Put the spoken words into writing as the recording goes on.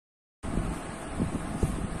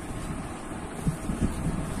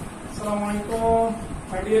আসসালামু আলাইকুম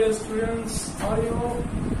my dear students, how are you?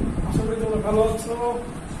 আশা করি তোমরা ভালো আছো।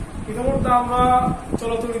 ইতিমধ্যে আমরা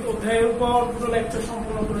চলতরিত অধ্যায়ের উপর পুরো লেকচার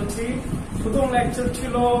সম্পূর্ণ করেছি। প্রথম লেকচার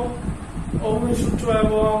ছিল অগ্নি সূত্র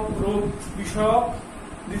এবং রোধ বিষয়ক।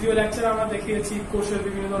 দ্বিতীয় লেকচারে আমরা দেখিয়েছি কোষের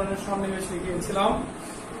বিভিন্ন ধরনের সন্নিবেশ দেখিয়েছিলাম।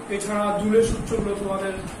 এছাড়া জুলের সূত্রগুলো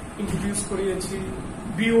তোমাদের ইন্ট্রোডিউস করিয়েছি।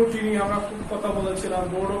 বিওটি নিয়ে আমরা খুব কথা বলেছিলাম,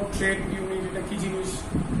 বোর্ড অফ ট্রেড ইউনিট, এটা কি জিনিস,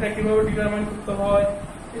 এটা কিভাবে ডিটারমাইন করতে হয়।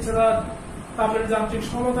 এছাড়া তাপের যান্ত্রিক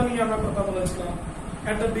সমতা নিয়ে আমরা কথা বলেছিলাম।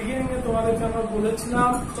 এট দ্য বিগিনিং এ তোমাদেরকে আমরা বলেছিলাম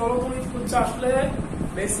চলতরিত হচ্ছে আসলে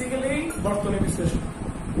বেসিক্যালি বর্তনী বিশ্লেষণ।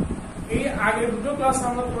 এই আগের দুটো ক্লাস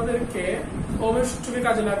আমরা তোমাদেরকে অগ্নি সূত্রকে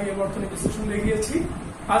কাজে লাগিয়ে বর্তনী বিশ্লেষণ দেখিয়েছি।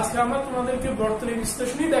 আজকে আমরা তোমাদেরকে বর্তনী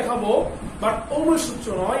বিশ্লেষণই দেখাবো, বাট অগ্নি সূত্র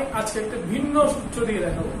নয়, আজকে একটা ভিন্ন সূত্র দিয়ে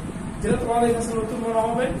দেখাবো, যেটা তোমাদের কাছে নতুন মনে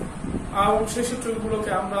হবে। আর সেই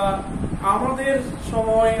সূত্রগুলোকে আমরা আমাদের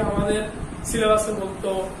সময় আমাদের সিলেবাসে বলতো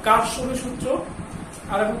কার্শফের সূত্র,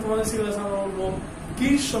 আর এখন তোমাদের সিলেবাসে আমরা বলবো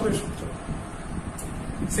কির্শফের সূত্র।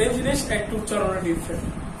 সেম জিনিস, একটু উচ্চারণের ডিফারেন্ট।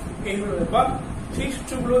 এই হলো ব্যাপার। সেই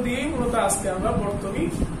সূত্রগুলো দিয়েই মূলত আজকে আমরা বর্তনী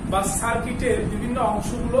বা সার্কিটের বিভিন্ন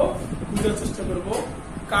অংশগুলো বুঝার চেষ্টা করব,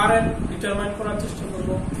 কারেন্ট ডিটারমাইন করার চেষ্টা করব,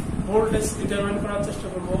 ভোল্টেজ ডিটারমাইন করার চেষ্টা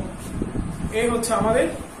করব। এই হচ্ছে আমাদের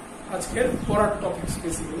আজকের পড়ার টপিক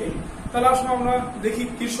বেসিক্যালি। তাহলে আসলে আমরা দেখি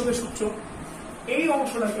কির্শফের সূত্র। এই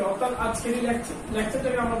অংশটাকে, অর্থাৎ আজকের এই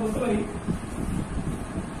লেকচারটাকে আমরা বলতে পারি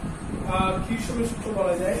কির্শফের সূত্র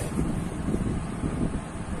বলা যায়।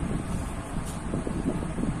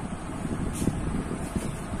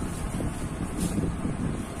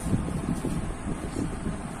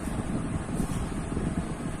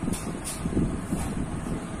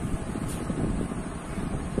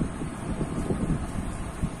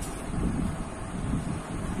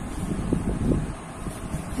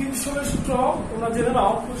 কির্শফের সূত্র তোমরা জেনে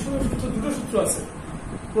নাও। কির্শফের সূত্র দুটো সূত্র আছে,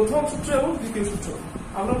 প্রথম সূত্র এবং দ্বিতীয় সূত্র।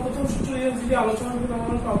 আমরা প্রথম সূত্র নিয়ে যদি আলোচনা করি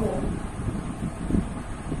আমরা পাবো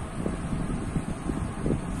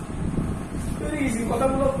ভেরি ইজি,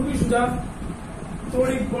 কথাগুলো খুবই সোজা।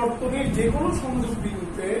 তড়িৎ বর্তনীর যে কোনো সংযোগ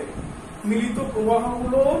বিন্দুতে মিলিত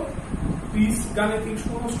প্রবাহগুলোর বীজগাণিতিক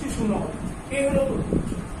সমষ্টি শূন্য হবে। এই হলো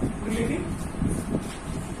বুঝলি কি?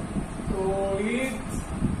 তড়িৎ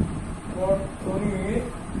বর্তনীর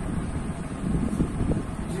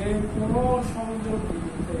যে কোনো সংযোগ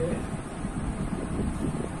বিন্দুতে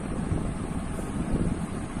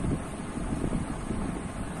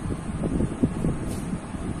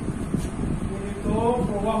মিলিত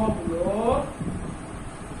প্রবাহগুলোর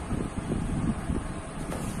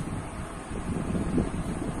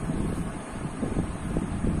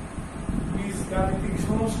বীজগাণিতিক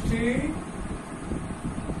সমষ্টি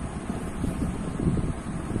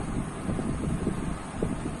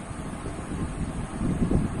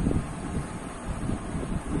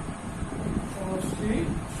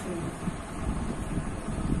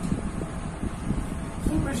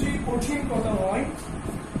কঠিন কথা নয়,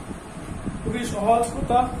 খুবই সহজ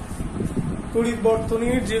কথা। তড়িৎ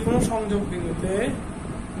বর্তনীর যে কোনো সংযোগ বিন্দুতে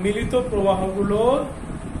মিলিত প্রবাহগুলোর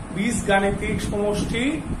বীজগাণিতিক সমষ্টি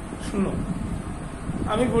শূন্য।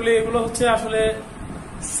 আমি বলি এগুলো হচ্ছে আসলে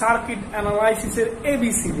সার্কিট অ্যানালাইসিসের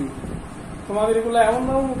এবিসিডি। তোমাদের এগুলো এমন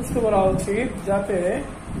ভাবে মুখস্থ করা উচিত যাতে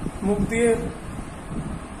মুখ দিয়ে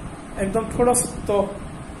একদম ঠোঁটস্থ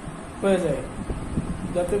হয়ে যায়,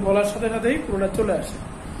 যাতে বলার সাথে সাথেই পুরোটা চলে আসে।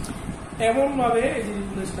 এমন ভাবে এই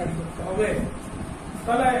জিনিসগুলো স্টাডি করতে হবে।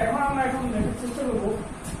 তাহলে আমরা এখন দেখার চেষ্টা করবো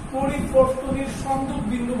তড়িৎ বর্তনীর সংযোগ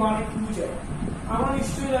বিন্দু মানে কি বোঝায়। আমরা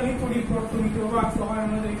নিশ্চয়ই জানি তড়িৎ বর্তনী কিভাবে আঁকতে হয়,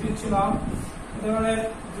 আমরা দেখিয়েছিলাম। এখানে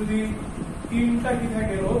যদি তিনটা কি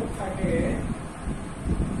থাকে, রোধ থাকে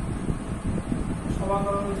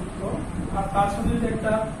সমান্তরালে যুক্ত, আর তার সাথে যদি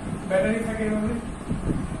একটা ব্যাটারি থাকে এভাবে,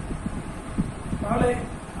 তাহলে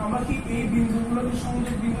আমরা কি এই বিন্দুগুলোকে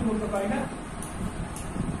সংযোগ বিন্দু বলতে পারি না?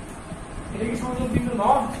 এটা কি সংযোগ বিন্দু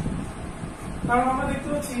নয়? কারণ আমরা দেখতে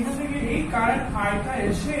পাচ্ছি এখান থেকে এই কারেন্ট আইটা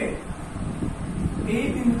এসে এই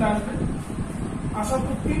বিন্দুতে আসবে, আসার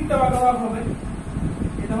পর তিনটা ভাগ হবে।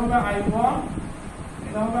 এটা হবে I1,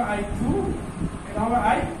 এটা হবে I2, এটা হবে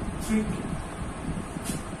I3,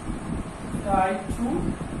 এটা I2,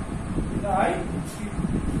 এটা I3।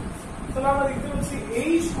 তাহলে আমরা দেখতে পাচ্ছি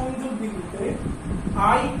এই সংযোগ বিন্দুতে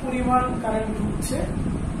I পরিমাণ কারেন্ট ঢুকছে,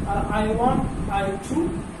 আর I1, I2,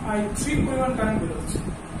 I3 পরিমাণ কারেন্ট বেরোচ্ছে।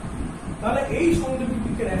 তাহলে এই সংযোগ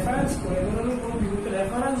বিন্দুকে রেফারেন্স করে, ধরুন কোন বিন্দুকে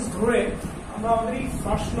রেফারেন্স ধরে আমরা আমাদের এই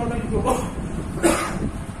ফার্স্ট লটা কি করবো,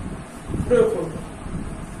 প্রয়োগ করবো।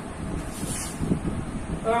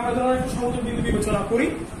 তাহলে আমরা ধরুন একটা সংযোগ বিন্দু বিবেচনা করি।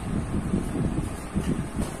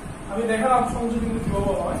 আমি দেখালাম সংযোগ বিন্দু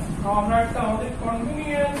কিভাবে হয়। আমরা একটা আমাদের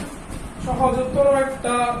কনভেনিয়েন্ট সহজতর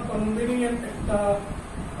একটা কনভিনিয়েন্ট একটা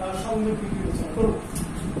সংযোগ বিন্দু বিবেচনা করব।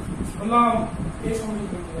 বললাম এই সংযোগ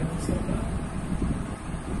বিন্দু দেখাচ্ছি আমরা,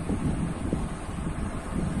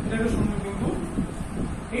 এটা একটা সংযোগ বিন্দু।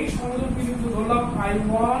 এই সংযোগ বিন্দু ধরলাম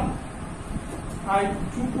I1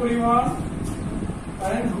 I2 পরিমাণ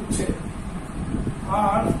কারেন্ট ঢুকছে,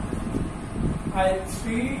 আর I3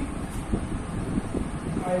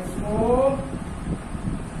 I4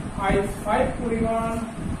 I5 পরিমাণ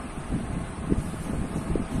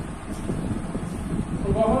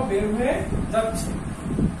প্রবাহ বের হয়ে যাচ্ছে।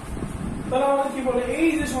 তাহলে আমাদের কি বলে, এই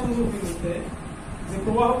যে সংযোগ বিন্দুতে যে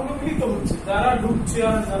প্রবাহগুলো মিলিত হচ্ছে, যারা ঢুকছে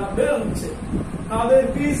আর যারা বের হচ্ছে, তাদের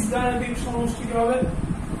বীজগাণিতিক সমষ্টি কি হবে?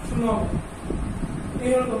 শূন্য হবে।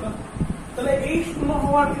 এই হলো কথা। তাহলে এই শূন্য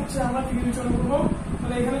হওয়ার ক্ষেত্রে আমরা কি বিবেচনা করবো?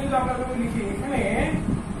 তাহলে এখানে যদি আমরা লিখি, এখানে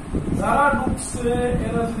যারা ঢুকছে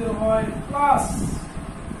এরা যদি হয় প্লাস,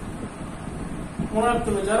 মনে রাখতে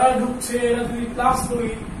হবে যারা ঢুকছে এরা যদি প্লাস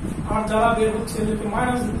করি, আর যারা বের হচ্ছে এদেরকে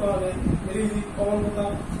মাইনাস দিতে হবে, ভেরি ইজি কমন কথা।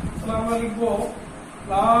 তাহলে আমরা লিখবো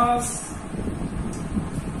plus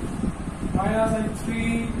minus I3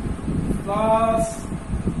 plus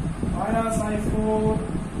minus I4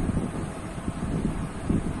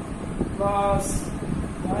 plus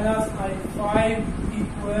minus I5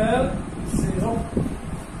 equal 0।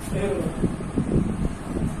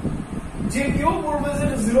 যে কেউ বলবে যে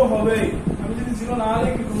 0 হবে, আমি যদি 0 না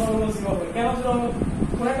লিখি তোমরা বলবে 0 হবে। কেন 0 হবে?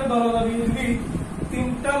 কোন একটা দাবি যদি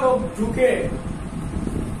 3টা লোক ঢুকে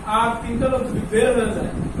আর 3টা লোক যদি বের হয়ে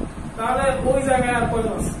যায়, তাহলে ওই জায়গায় আর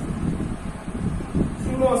কয়জন আছে?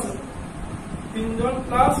 0 আছে। 3 জন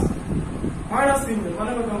প্লাস মাইনাস 3 জন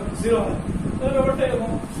মানে 0 হয়। তাহলে ব্যাপারটা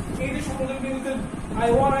এরকম। এই যে সংযোগ বিন্দুতে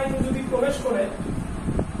I1 I2 যদি প্রবেশ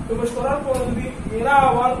করার পরে যদি এরা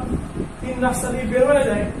আবার 3 রাস্তা দিয়ে বের হয়ে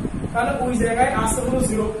যায়, তাহলে ওই জায়গায় আসতে হলো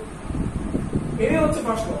 0। এটাই হচ্ছে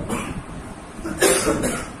ফার্স্ট ল।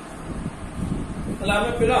 তাহলে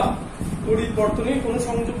আমরা পেলাম তড়িৎ বর্তনীর কোন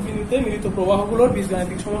সংযোগ বিন্দুতে মিলিত প্রবাহগুলোর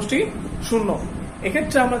বীজগাণিতিক সমষ্টি শূন্য।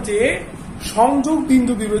 এক্ষেত্রে আমরা যে সংযোগ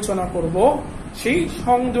বিন্দু বিবেচনা করব, সেই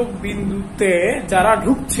সংযোগ বিন্দুতে যারা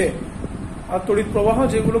ঢুকছে আর তড়িৎ প্রবাহ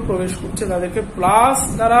যেগুলো প্রবেশ করছে তাদেরকে প্লাস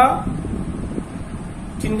দ্বারা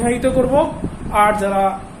চিহ্নিত করব, আর যারা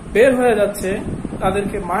বের হয়ে যাচ্ছে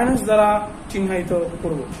তাদেরকে মাইনাস দ্বারা চিহ্নিত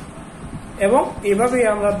করব। এবং এভাবেই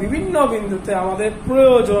আমরা বিভিন্ন বিন্দুতে আমাদের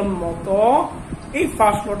প্রয়োজন মতো এই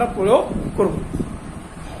ফার্স্ট লটা প্রয়োগ করব।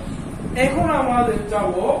 এখন আমাদের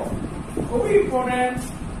যাব খুবই ইম্পর্টেন্ট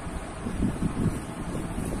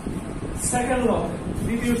সেকেন্ড ল,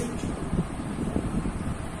 দ্বিতীয় সূত্র।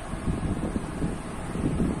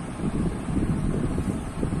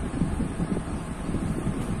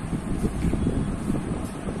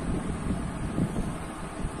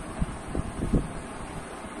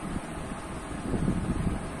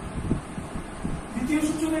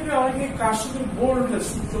 অনেকে কার সাথে ভোল্টেজ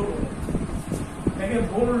সূত্র বলে, একে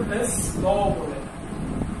ভোল্টেজ ল বলে।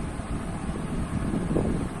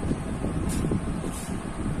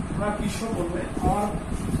 আমার কৃষ্ণ বলবে, আমার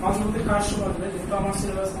মাঝে মধ্যে কার্য আসবে, যেহেতু আমার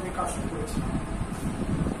সিলেবাস আমি কার্য করেছি।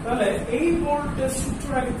 তাহলে এই ভোল্টেজ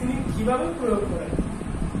সূত্রটাকে তিনি কিভাবে প্রয়োগ করেন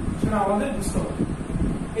সেটা আমাদের বুঝতে হবে।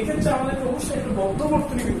 এক্ষেত্রে আমাদেরকে অবশ্যই একটা বদ্ধ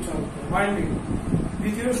বর্তনী বিবেচনা করতে হবে, মাইন্ডে।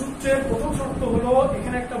 দ্বিতীয় সূত্রের প্রথম শর্ত হলো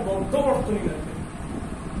এখানে একটা বদ্ধ বর্তনী লাগবে।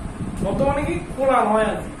 বদ্ধ মানে কি? খোলা নয়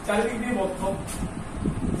আর কি, চারিদিক দিয়ে বদ্ধ।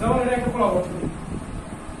 যেমন এটা একটা খোলা বর্তনী,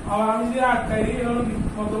 আবার আমি যদি আটকাই দিই, এটা হলো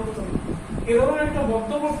বদ্ধ বর্তনী। এ ধরনের একটা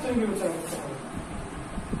বদ্ধ বর্তনী বিবেচনা করতে হবে।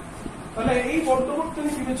 তাহলে এই বদ্ধ বর্তনী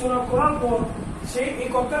বিবেচনা করার পর সেই এই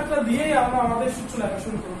কথাটা দিয়েই আমরা আমাদের সূত্র লেখা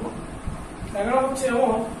শুরু করবো। লেখাটা হচ্ছে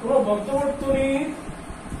এমন, পুরো বদ্ধ বর্তনী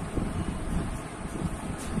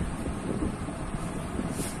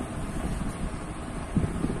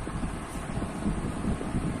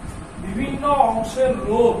বিভিন্ন অংশের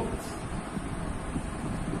রোধ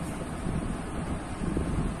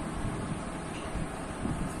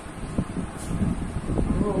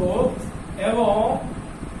এবং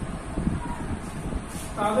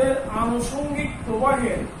তাদের আনুষঙ্গিক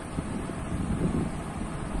প্রবাহের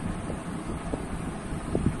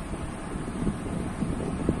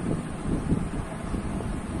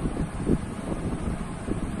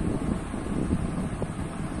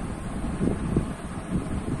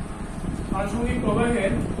আনুষঙ্গিক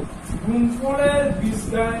প্রবাহের গুণফলের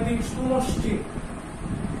বীজগাণিতিক সমষ্টি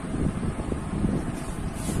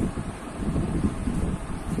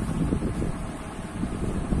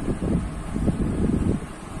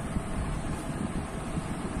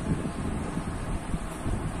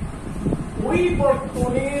ওই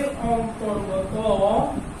বর্তনীর অন্তর্গত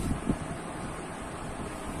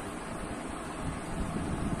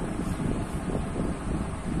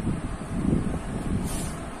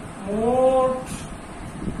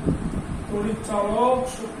তড়িৎ চালক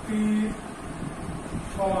শক্তির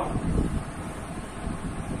সমান।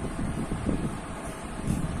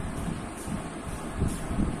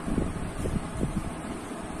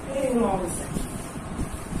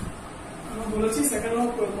 বলেছি সেকেন্ড ল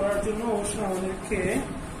প্রয়োগ করার জন্য অবশ্যই আমাদেরকে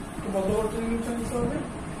বর্তনী বিবেচনা করতে হবে।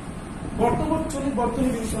 বর্তনী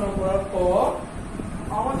বিবেচনা করার পর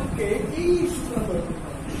আমাদেরকে এই সূত্র প্রয়োগ করতে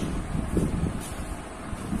হবে।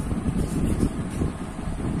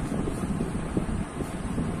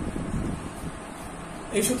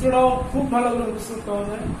 এই সূত্রটাও খুব ভালো করে প্রস্তুত করতে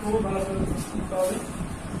হবে, খুব ভালো করে প্রস্তুত করতে হবে।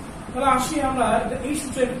 তাহলে আসি আমরা এই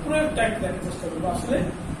সূত্রের প্রয়োগটা একটু দেখার চেষ্টা করবো, আসলে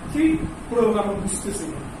কি প্রয়োগ আমরা বুঝতেছি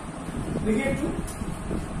না। দেখি একটু,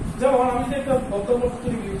 যেমন আমি যদি একটা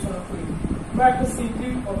বর্তনী বিবেচনা করি বা একটা সিম্পলি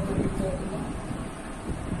বর্তনী বিবেচনা করলাম,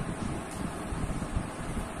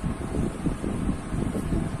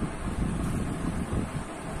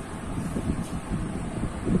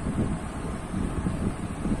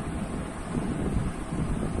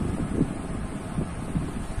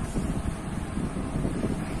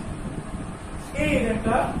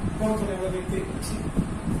 একটা বর্তনী আমরা দেখতে পাচ্ছি।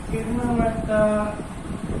 এখানে আমরা একটা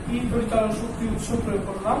তড়িৎচালক শক্তি উৎস প্রয়োগ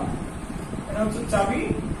করলাম। এটা হচ্ছে চাবি,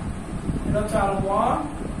 এটা হচ্ছে R1,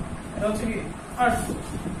 এটা হচ্ছে কি R2।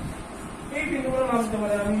 এই বিন্দুগুলোর নাম দিতে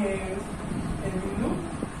পারি আমি এই বিন্দু,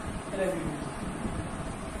 এটা বিন্দু।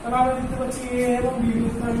 তাহলে আমরা দেখতে পাচ্ছি A এবং B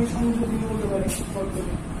বিন্দুতে আমি সংযোগ বিন্দু বলতে পারি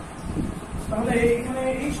বর্তনী। তাহলে এখানে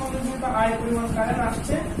এই সংযোগটা I পরিমাণ কারেন্ট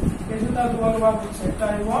আসছে, এর জন্য তার দুবার ভাগ হচ্ছে, একটা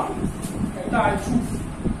I1 একটা I2।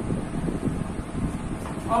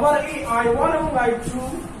 আবার এই I1 এবং I2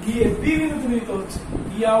 গিয়ে B বিন্দুতে মিলিত হচ্ছে,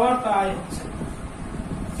 গিয়ে আবার তা I হচ্ছে।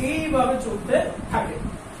 এইভাবে চলতে থাকে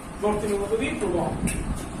বর্তনীর মধ্য দিয়ে প্রবাহ।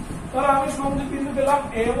 তাহলে আমি সংযোগ বিন্দু পেলাম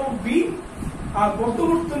A এবং B, আর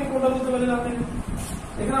বর্তনী কোনটা বলতে পারি জানেন?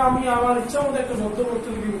 এখানে আমি আমার ইচ্ছা মতো একটা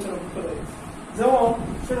বর্তনী বিবেচনা করতে পারি। যেমন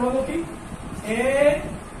সেটা হলো কি A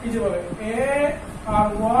কি যে বলে A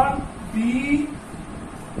R1 B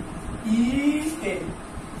E A,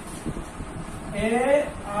 A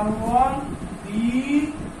R1 B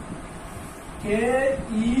K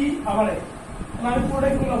E আবার আমি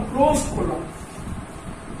পুরোটাই করলাম, ক্লোজ করলাম।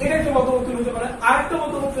 এটা একটা বর্তনী হতে পারে। আরেকটা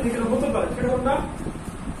বর্তনী এখানে হতে পারে, সেটা কোনটা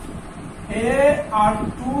A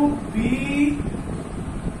R2 B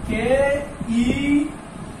K E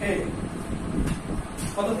A,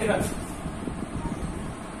 কত এটা।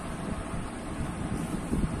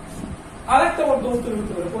 আরেকটা বর্তনী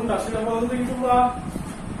হতে পারে, কোনটা সেটা বলতে কি তোমরা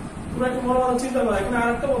একটু মনে মনে চিন্তা করো। এখানে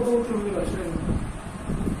আরেকটা বর্তনী হতে পারে, সেটা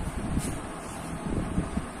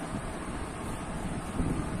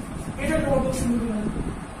এটা একটা বর্তনী হতে পারে।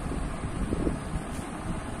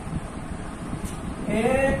 A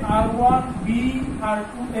R1 B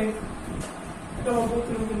R2 A, এটা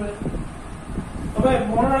বর্তনী হতে পারে। তবে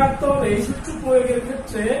মনে রাখতে হবে এই সূত্র প্রয়োগের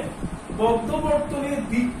ক্ষেত্রে বর্তনীর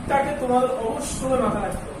দিকটাকে তোমাদের অবশ্যই মাথায়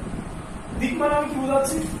রাখতে হবে। দিক মানে আমি কি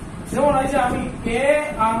বোঝাচ্ছি, যেমন এই যে আমি A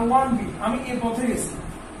R1 B, আমি এই পথে গেছি,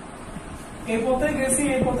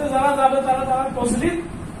 এই পথে যারা যাবে তারা পজিটিভ,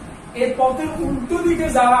 এই পথের উল্টো দিকে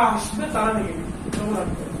যারা আসবে তারা নেগেটিভ। মনে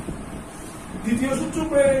রাখতে হবে। দ্বিতীয় সূত্র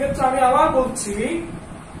প্রয়োগের ক্ষেত্রে আমি আবার বলছি,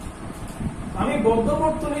 আমি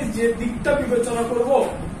বর্তনীর যে দিকটা বিবেচনা করব,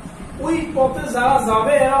 ওই পথে যারা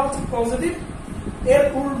যাবে এরা হচ্ছে পজিটিভ, এর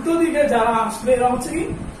উল্টো দিকে যারা আসবে এরা হচ্ছে কি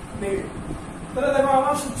নেগেটিভ। তাহলে দেখো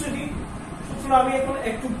আমার সূত্রটি, আমি এখন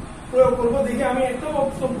একটু প্রয়োগ করবো। দেখি আমি একটা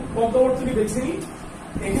বর্তনী বেছে নিই।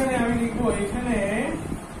 এখানে আমি লিখবো, এখানে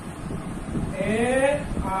A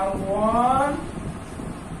R1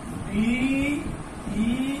 B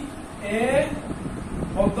E A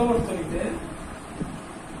বর্তনীতে,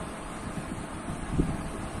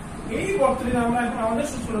 এই বর্তনীতে আমরা এখন আমাদের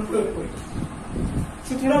সূত্রটা প্রয়োগ করি।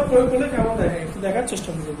 সূত্রটা প্রয়োগ করলে কেমন দেখে একটু দেখার চেষ্টা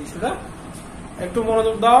করে দিই। সেটা একটু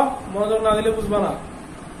মনোযোগ দাও, মনোযোগ না দিলে বুঝবা না।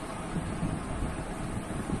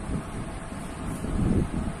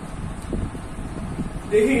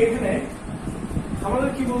 দেখি এখানে আমাদের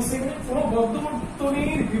কি বলছে, এখানে কোন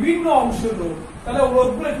বর্তনীর বিভিন্ন অংশের রোধ, তাহলে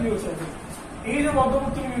রোধগুলো কি বিবেচনা করি। এই যে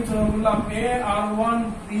বর্তনী বিবেচনা করলাম A R1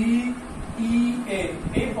 B E A,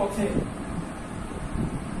 এই পথে,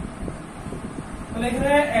 তাহলে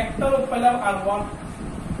এখানে একটা রোধ পেলাম R1,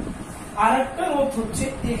 আর একটা রোধ হচ্ছে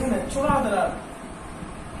এখানে ছোট হাতের আর,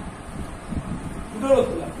 দুটো রোধ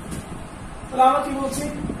পেলাম। তাহলে আমরা কি বলছি,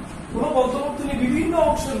 কোন বর্তনীর বিভিন্ন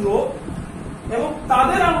অংশের রোধ এবং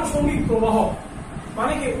তাদের আনুষঙ্গিক প্রবাহ,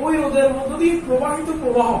 মানে কি ওই রোধের মধ্য দিয়ে প্রবাহিত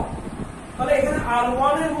প্রবাহ। তাহলে এখানে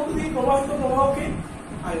R1 এর মধ্য দিয়ে প্রবাহিত প্রবাহকে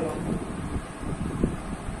I1,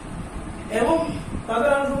 এবং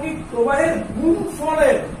তাদের আনুষঙ্গিক প্রবাহের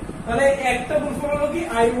গুণফলের, তাহলে একটা গুণফল হলো কি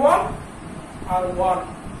I1 R1,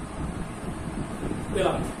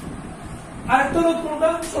 পেলাম। আরেকটা রোধ কোনটা?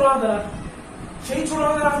 ছোট হাতের আর। সেই ছোট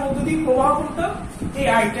হাতের আর মধ্যে দিয়ে প্রবাহ কোনটা? এই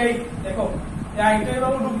আইটাই। দেখো এই আইটাই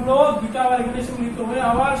বাবু ঢুকলো, দুইটা আবার এখানে এসে মিলিত হয়ে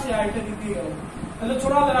আবার সেই আইটা দিয়ে গেল। তাহলে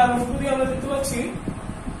ছোট হাতের আর মধ্যে দিয়ে আমরা দেখতে পাচ্ছি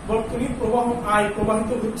বর্তনী প্রবাহ আই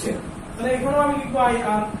প্রবাহিত হচ্ছে। তাহলে এখানেও আমি লিখবো আই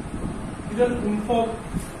আর, এটার গুণফল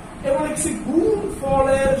এবং লিখছি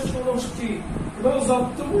গুণফলের সমষ্টি এবং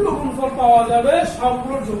যতগুলো গুণফল পাওয়া যাবে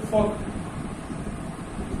সবগুলোর যোগফল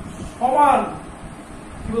সমান।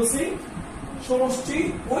 কি বলছি? সমষ্টি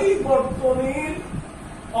ওই বর্তনীর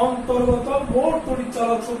অন্তর্গত মোট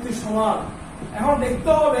তড়িৎচালক শক্তি সমান। এখন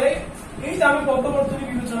দেখতে হবে এই যে আমি বদ্ধ বর্তনী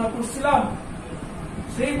বিবেচনা করছিলাম,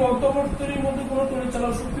 সেই বদ্ধ বর্তনীর মধ্যে কোন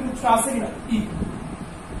তড়িৎচালক শক্তির উৎস আছে কিনা, ই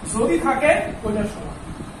যদি থাকে ওইটার সমান।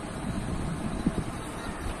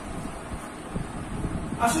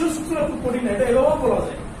 আসলে সূত্রটা খুব কঠিন, এটা এরকম বলা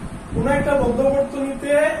যায় কোন একটা বদ্ধ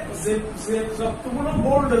বর্তনীতে যে যতগুলো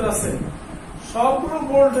ভোল্টেজ আছে সবগুলো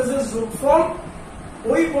ভোল্টেজের যোগফল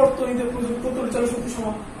ওই বর্তনীতে প্রযুক্ত তড়িৎচালক শক্তি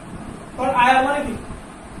সমান। কারণ আয়ার মানে কি?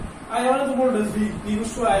 আয়ার মানে তো ভোল্টেজ ভি, ভি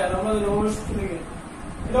উৎস আয়ার, আমরা রোমের সূত্র থেকে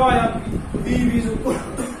এটাও আয়ার, ভি ভি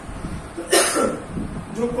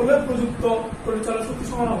যোগ করলে প্রযুক্ত তড়িৎচালক শক্তি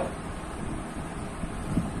সমান হবে।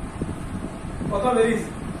 কথা বেরিয়েছে?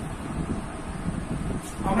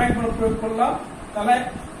 আমরা একবার প্রয়োগ করলাম। তাহলে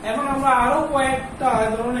এখন আমরা আরো কয়েকটা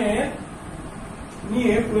ধরনের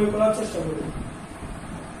নিয়ে প্রয়োগ করার চেষ্টা করব।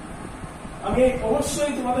 আমি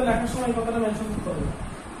অবশ্যই তোমাদের লেখার সময় কথাটা মেনশন করতে হবে,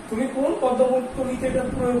 তুমি কোন পদ্ধতিতে এটা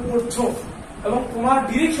প্রয়োগ করছো এবং তোমার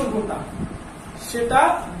ডিরেকশন কোনটা সেটা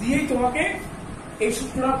দিয়েই তোমাকে এই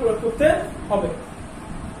সূত্রটা প্রয়োগ করতে হবে।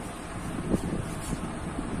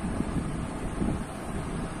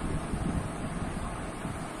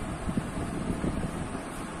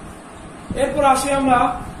 এরপর আসি আমরা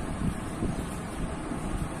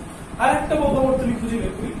আরেকটা বদ্ধ বর্তনী খুঁজে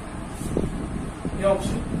বের করি এই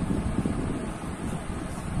অংশে।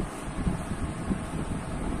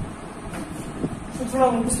 সূত্রটা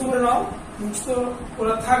মুখস্থ করে নাও, মুখস্থ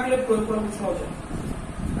করে থাকলে প্রয়োগ করা খুব সহজ হয়।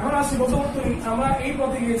 এখন আসি বদ্ধ বর্তনী। আমরা এই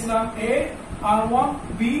পথে গিয়েছিলাম এ আর ওয়ান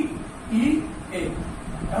বি ই এ।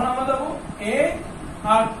 এখন আমরা যাবো এ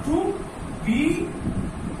আর টু বি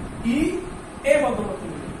ই এ বদ্ধ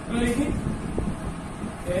বর্তনী। লিখি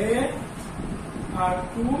এ আর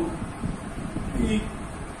টু ই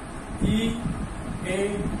ই এ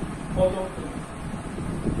বদ্ধ বর্তনী।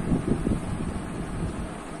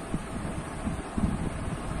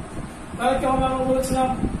 তাহলে কেমন আমরা বলেছিলাম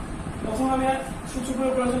প্রথম আমি সূত্র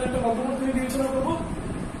প্রয়োগ করার জন্য একটা বদ্ধ বর্তনী বিবেচনা করবো।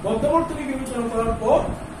 বদ্ধ বর্তনী বিবেচনা করার পর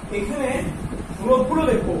এখানে রোধগুলো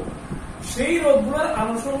দেখবো, সেই রোধগুলোর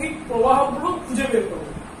আনুষঙ্গিক প্রবাহগুলো খুঁজে বের করবো।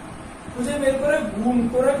 খুঁজে বের করে গুণ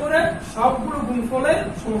করে করে সবগুলো গুণফলের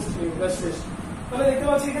সমষ্টি শেষ। তাহলে দেখতে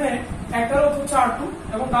পাচ্ছি এখানে একটা রোধ হচ্ছে আর টু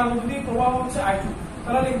এবং তার মধ্যে দিয়ে প্রবাহ হচ্ছে আই টু।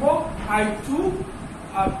 তাহলে লিখবো আই টু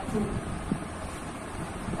আর টু।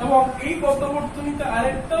 এবং এই বদ্ধ বর্তনীতে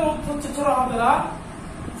আরেকটা রোধ হচ্ছে ছোট হাতের আর,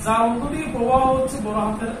 যার মধ্য দিয়ে প্রবাহ হচ্ছে বড়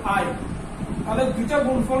হাতের আই। তাহলে দুইটা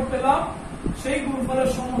গুণফল পেলাম, সেই গুণফলের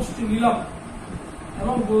সমষ্টি নিলাম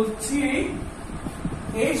এবং বলছি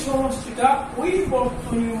এই সমষ্টিটা ওই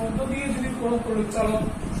বর্তনীর মধ্য দিয়ে যদি কোন তড়িৎচালক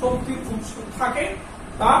শক্তির উৎস থাকে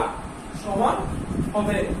তার সমান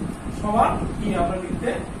হবে। সমান কি আমরা লিখতে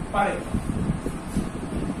পারি।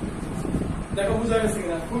 দেখো বুঝা গেছে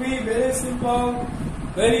কিনা? খুবই very simple,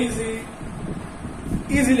 very easy,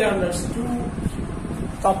 easily understood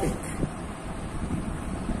topic.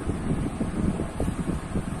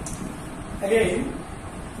 Again,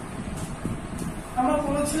 আমরা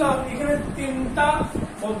বলেছিলাম এখানে তিনটা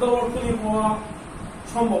বদ্ধ বর্তনী হওয়া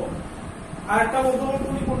সম্ভব। আরেকটা বদ্ধ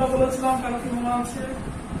বর্তনী কোনটা বলেছিলাম কারণ কি মনে আছে?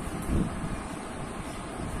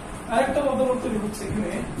 আরেকটা বদ্ধ বর্তনী হচ্ছে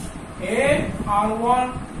এখানে এ আর ওয়ান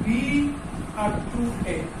বি আর টু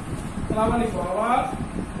এ। তাহলে আমরা লিখবো আবার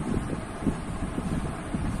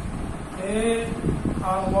এ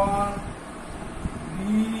আর ওয়ান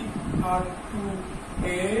বি আর টু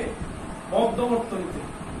এ বদ্ধ বর্তনীতে।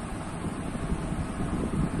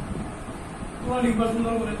 তোমরা লিখবা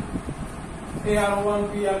সুন্দর করে এ আর ওয়ান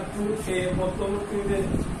বি আর টু এ বদ্ধ বর্তনীতে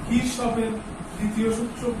কিরশফের দ্বিতীয়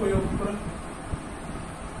সূত্র প্রয়োগ করে।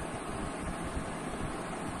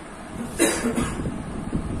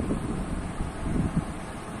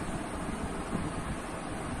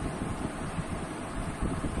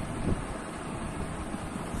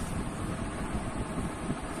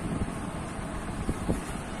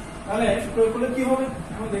 তাহলে প্রয়োগ করলে কি হবে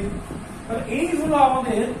এখন দেখি। তাহলে এই হলো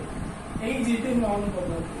আমাদের এই যেটা আমাদের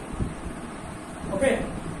পদ্ধতি। ওকে,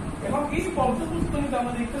 এবং এই পদ্ধতিতে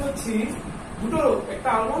আমরা দেখতে পাচ্ছি দুটো রোধ, একটা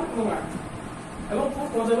R1 এবং R2, এবং খুব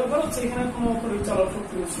মজার ব্যাপার হচ্ছে এখানে কোনো তড়িৎচালক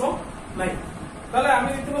শক্তির উৎস নাই। তাহলে আমি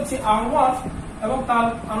দেখতে পাচ্ছি R1 এবং তার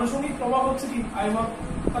আনুষঙ্গিক প্রভাব হচ্ছে কি I1,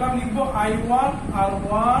 তাহলে আমি লিখবো I1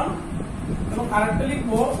 R1 এবং আরেকটা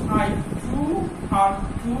লিখবো I2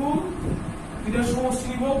 R2, দুইটার সমষ্টি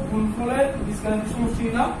নিব, গুণফলের বীজগাণিতিক সমষ্টি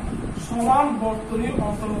নিলাম, সমান বর্তনীর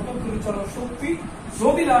অন্তর্গত পরিচালক শক্তি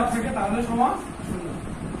যদি না থাকে তাহলে সমান 0,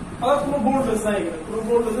 অর্থাৎ কোনো ভোল্টেজ নাই, কোনো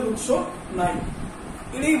ভোল্টেজের উৎস নাই,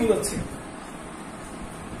 এটাই বোঝাচ্ছে।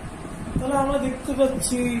 তাহলে আমরা দেখতে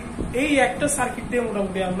পাচ্ছি এই একটা সার্কিট দিয়ে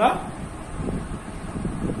মোটামুটি আমরা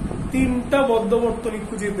 3টা বদ্ধ বর্তনী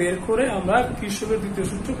খুঁজে বের করে আমরা কিরশফের দ্বিতীয়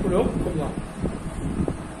সূত্র প্রয়োগ করলাম।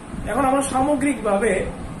 এখন আমরা সামগ্রিকভাবে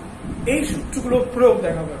এই সূত্রগুলো প্রয়োগ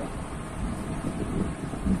দেখাবো।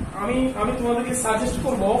 আমি তোমাদেরকে সাজেস্ট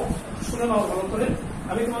করব, শুনে নাও ভালো করে,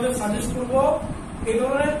 আমি তোমাদের সাজেস্ট করব এই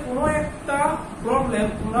ধরনের কোনো একটা প্রবলেম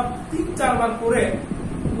তোমরা 3-4 বার করে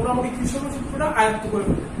মোটামুটি কিরশফের সূত্রটা আয়ত্ত করে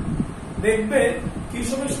ফেলবে, দেখবে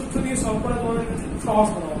কিরশফের সূত্র দিয়ে সলভ করা তোমাদের কাছে সহজ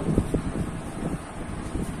মনে হবে।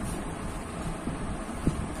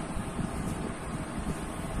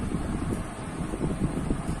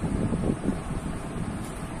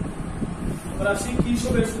 রাশি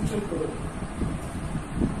কিরশফের সূত্র প্রয়োগ।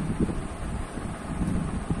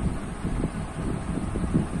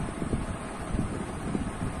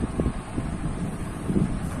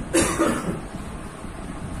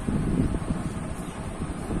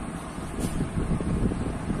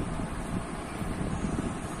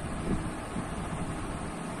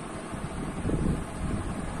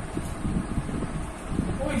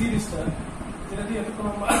 ওই জিনিসটা যেটা দিয়ে এতক্ষণ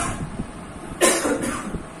আমরা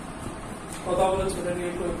কথা বলেছি ওটা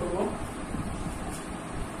নিয়ে প্রয়োগ করবো।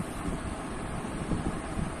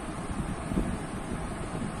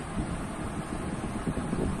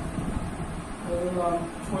 ধরলাম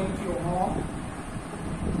 20 ওহম,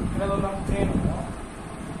 এটা ধরলাম 10 ওহম,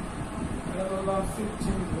 এটা ধরলাম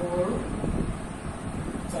 15 ভোল্ট।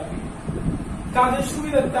 কাজের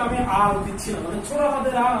সুবিধাতে আমি আর দিচ্ছি না, মানে ছোট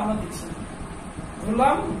হাতের আর আমরা দিচ্ছি না,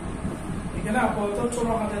 ধরলাম এখানে আপাতত ছোট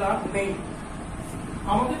হাতের আর নেই।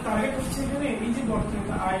 আমাদের টার্গেট হচ্ছে এখানে এই যে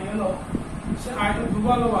বর্তনীটা আই গেল, সে আইটা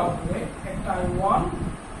দুবার বার করে একটা I1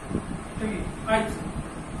 এটা কি I2,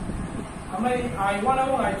 আমরা এই I1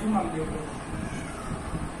 এবং I2 মান দিয়ে দেব।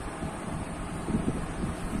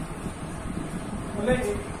 তাহলে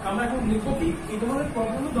আমরা এখন লিখবো কি এই ধরনের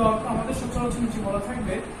প্রবলেম দেওয়ার পর আমাদের সচরাচর নিচে বলা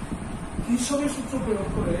থাকবে কিরশফের সূত্র প্রয়োগ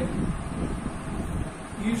করে,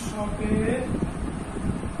 কিরশফের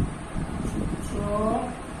সূত্র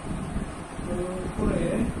প্রয়োগ করে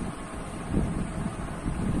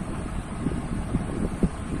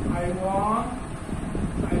I1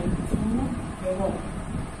 I2 এবং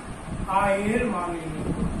I এর মান নির্ণয়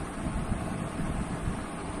করব।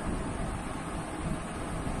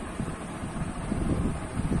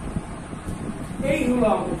 এই হলো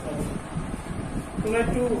আমাদের কাজ। তোমরা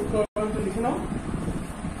একটু লিখে নাও,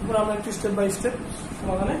 তারপর আমরা একটু স্টেপ বাই স্টেপ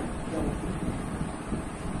সমাধানে যাব।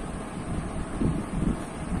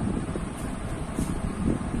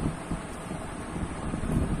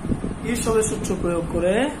 কিরশফের সূত্র প্রয়োগ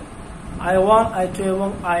করে I1 I2 এবং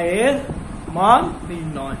I এর মান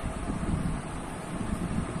নির্ণয়।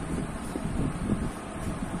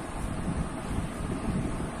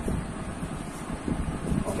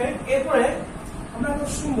 ওকে, এরপরে আমরা এখন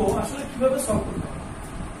শুনবো আসলে কিভাবে সলভ করতে হয়।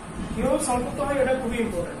 কিভাবে সলভ করতে হয় এটা খুবই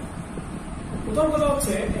ইম্পর্টেন্ট। প্রথম কথা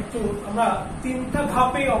হচ্ছে একটু আমরা 3টা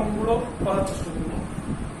ধাপে অঙ্কগুলো করার চেষ্টা করবো।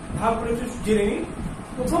 ধাপগুলো একটু জেনে নিই।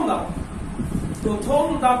 প্রথম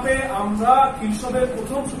ধাপে আমরা কিরশফের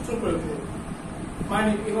প্রথম সূত্র প্রয়োগ করব, মানে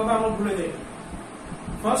এই কথা আমরা ভুলে যাই।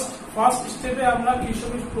 ফার্স্ট স্টেপে আমরা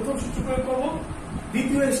কিরশফের প্রথম সূত্র প্রয়োগ করব,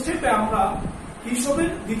 দ্বিতীয় স্টেপে আমরা কিরশফের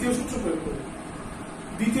দ্বিতীয় সূত্র প্রয়োগ করব।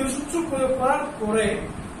 দ্বিতীয় সূত্র প্রয়োগ করার পরে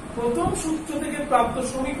প্রথম সূত্র থেকে প্রাপ্ত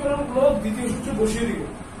সমীকরণগুলো দ্বিতীয় সূত্রে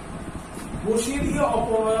বসিয়ে দিয়ে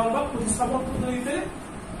অপনয়ন বা প্রতিস্থাপন পদ্ধতিতে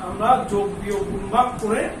আমরা যোগ বিয়োগ গুণ ভাগ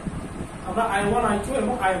করে আমরা I1 I2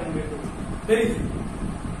 এবং I1 বের করব।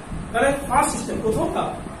 তাহলে ফার্স্ট স্টেপ, প্রথম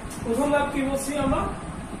ধাপ কি বলছি আমরা,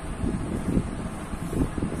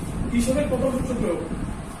 কিরশফের প্রথম সূত্র প্রয়োগ।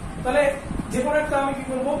 তাহলে যে কোনো একটা আমি কি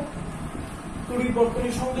করবো, তড়িৎ বর্তনী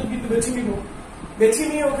সংযোগ বিন্দু বেছে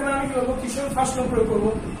নিয়ে ওখানে আমি কি করবো, কিরশফের ফার্স্ট ল প্রয়োগ করবো।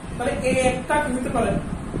 তাহলে এই একটা কি হতে পারে,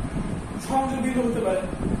 সংযোগ বিন্দু হতে পারে।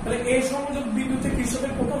 তাহলে এই সংযোগ বিন্দুতে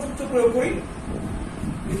কিরশফের প্রথম সূত্র প্রয়োগ করি।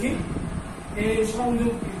 দেখি এই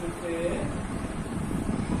সংযোগ বিন্দুতে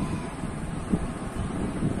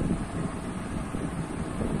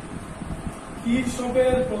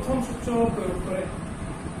কিরশফের প্রথম সূত্র প্রয়োগ করে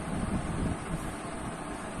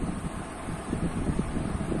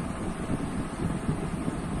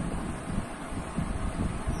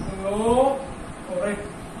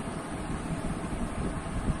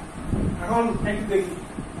একটু দেখি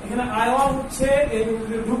এখানে I1 হচ্ছে এই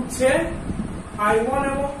বিন্দুতে ঢুকছে, I1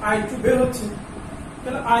 এবং I2 বের হচ্ছে।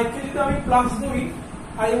 তাহলে I কে যদি আমি প্লাস ধরি,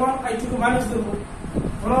 I1 I2 কে মাইনাস দেবো,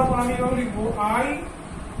 ধরার পর আমি এভাবে লিখবো I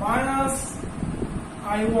minus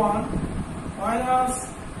I1 minus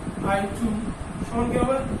I2 সমান কি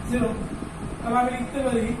হবে 0। তাহলে আমি লিখতে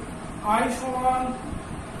পারি I সমান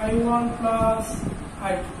I1 প্লাস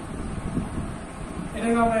I2।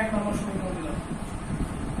 এটাকে আমরা 1 নম্বর সমীকরণ দিলাম।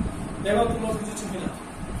 দেখো তোমরা বুঝেছো কিনা।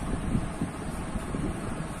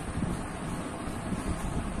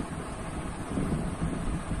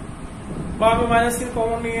 বা আমি মাইনাস কে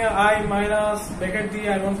কমন নিয়ে I মাইনাস ব্র্যাকেট দিয়ে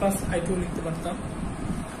I1 প্লাস I2 লিখতে পারতাম।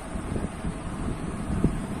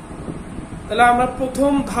 তাহলে আমরা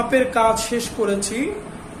প্রথম ধাপের কাজ শেষ করেছি।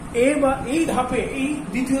 এই ধাপে, এই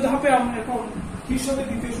দ্বিতীয় ধাপে আমরা এখন কিভাবে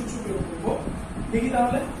দ্বিতীয় সূত্র প্রয়োগ করব দেখি।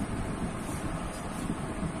 তাহলে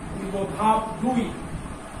ধাপ 2।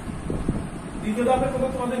 দ্বিতীয় ধাপের কথা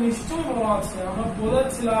তোমাদের নিশ্চয়ই মনে আছে, আমরা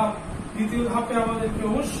বলেছিলাম দ্বিতীয় ধাপে আমাদেরকে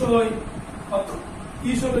অবশ্যই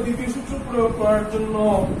কিভাবে দ্বিতীয় সূত্র প্রয়োগ করার জন্য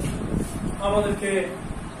আমাদেরকে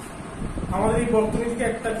আমাদের এই বর্তনী থেকে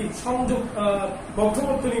একটা কি সংযোগ বদ্ধ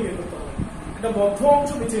বর্তনী বের করতে হবে, একটা বদ্ধ অংশ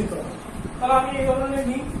বেছে নিতে হবে। তাহলে আমি এই ধরনের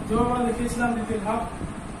নিই, যেভাবে আমরা দেখিয়েছিলাম দ্বিতীয় ধাপ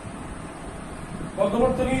বদ্ধ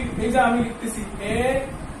বর্তনী। এই যে আমি লিখতেছি এ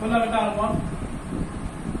বললাম এটা R1,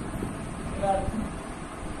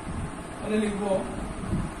 তাহলে লিখবো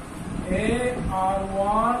A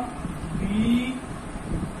R1 B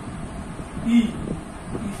E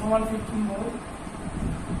সমান 15 ভোল্ট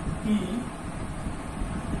E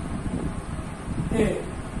A।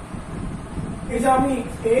 এই যে আমি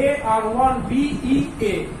A R1 B E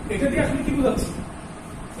A এটা দিয়ে আসলে কি বোঝাচ্ছি?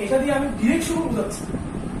 এটা দিয়ে আমি ডিরেকশন বোঝাচ্ছি,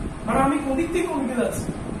 মানে আমি কোন দিক থেকে কোন দিকে যাচ্ছি।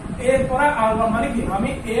 এরপরে R1 মানে কি, আমি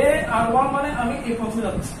A R1 মানে আমি এই পথে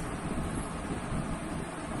যাচ্ছি,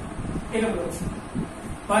 এটা বোঝাচ্ছি।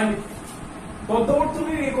 বদ্ধ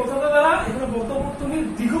বর্তনীর এই কথাটা দ্বারা এখানে বদ্ধ বর্তনীর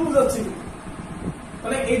দিকও বোঝাচ্ছি।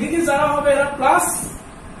 তাহলে এদিকে যারা হবে এরা প্লাস,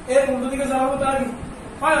 এর উল্টো দিকে যারা হবে তারা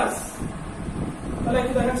মাইনাস। তাহলে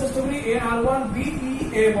একটু দেখার চেষ্টা করি A R1 B E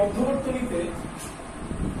A বদ্ধ বর্তনীতে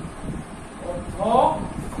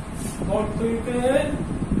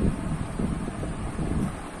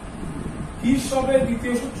কিভাবে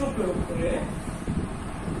দ্বিতীয় সূত্র প্রয়োগ করে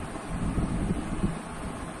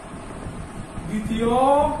দ্বিতীয়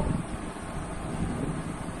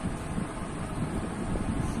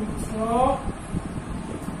সূত্র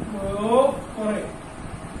প্রয়োগ করে।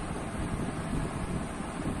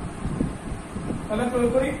 তাহলে প্রয়োগ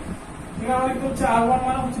করি, এখানে আমরা লিখতে হচ্ছে R1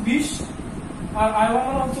 মানে হচ্ছে 20 আর I1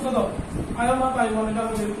 মানে হচ্ছে কত, I1 মানে I1, এটা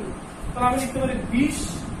আমরা বের করি। তাহলে আমি লিখতে পারি 20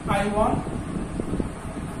 I1,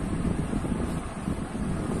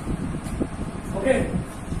 ওকে।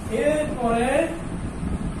 এরপরে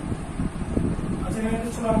আচ্ছা এখানে একটা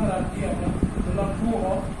ছোট আমরা রাখি, আমরা বললাম 2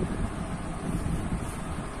 হবে,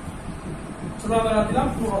 ছোট আমরা দিলাম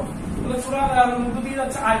 2 হবে। তাহলে ছোট আর মধ্য দিয়ে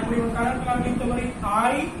যাচ্ছে I পরিমাণ কারেন্ট। তাহলে আমি লিখতে পারি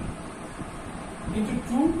I into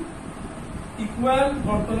 2 ইকুয়াল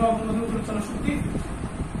বর্তনীর অন্তর্গত পরিচালনা শক্তি।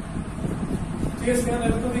 ঠিক আছে, এখানে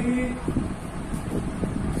দেখো দেখি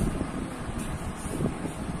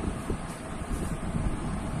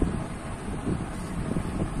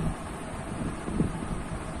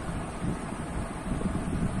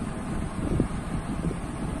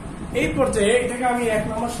এই পর্যায়ে এটাকে আমি 1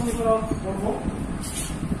 নম্বর সমীকরণ করব।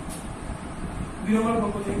 2 নম্বর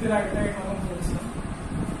করব, দেখতে আগে 1 নম্বর করেছিলাম।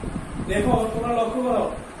 দেখো তোমরা লক্ষ্য করো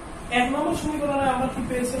 1 নম্বর সমীকরণে আমরা কি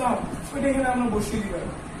পেয়েছিলাম ওইটা এখানে আমরা বসিয়ে দিলাম।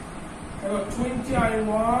 এবার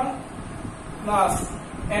 20I1 প্লাস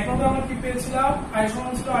 1 নম্বরে আমরা কি পেয়েছিলাম, I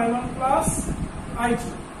সমান ছিল I1 plus I2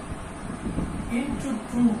 into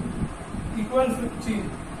 2 equal 15,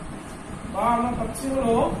 বা আমরা পাচ্ছি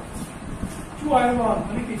হলো 2I1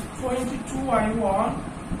 মানে কি 22I1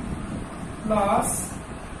 প্লাস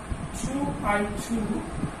 2I2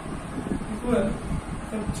 ইকুয়াল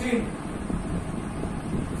 15।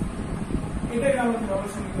 এটাকে আমরা কিভাবে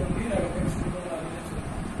সমীকরণ দিই,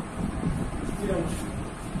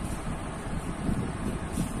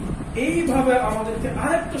 এইভাবে আমাদেরকে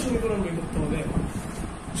আরেকটা সমীকরণ বের করতে হবে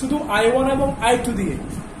শুধু I1 এবং I2 দিয়ে।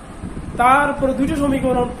 তারপরে দুইটা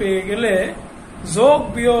সমীকরণ পেয়ে গেলে যোগ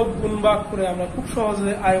বিয়োগ গুণ ভাগ করে আমরা খুব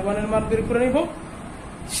সহজে I1 এর মান বের করে নিব।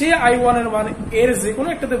 সে I1 এর মান এর যে কোনো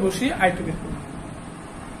একটাতে বসিয়ে I2 বের করব,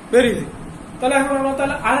 বেরিয়ে যায়। তাহলে এখন আমরা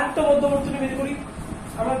তাহলে আরেকটা বদ্ধ বর্তনী বের করি।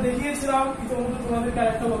 আমরা দেখিয়েছিলাম ইতিমধ্যে তোমাদেরকে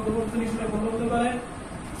আরেকটা বদ্ধ বর্তনী সেটা বন্ধ হতে পারে।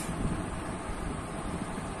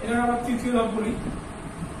 এটা আমরা তৃতীয় ধাপ বলি,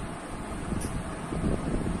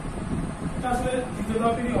 এটা আসলে দ্বিতীয়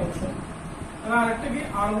ধাপেরই অংশ। তাহলে আরেকটা কি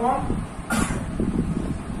R1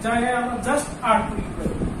 জায়গায় আমরা জাস্ট R2 লিখব।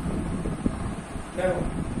 দেখো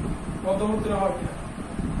মধ্যবর্তীরা হবে কিনা,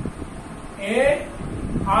 A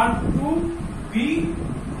R2 B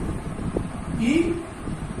E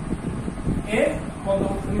A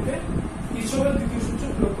মধ্যবর্তীতে হিসাবের দ্বিতীয় সূত্র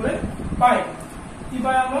প্রয়োগ করে পাই। কি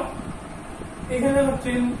পাই আমরা? এখানে আমরা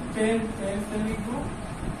 10 লিখব,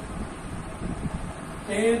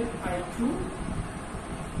 10I2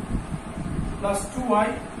 plus 2I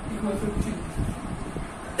equal 15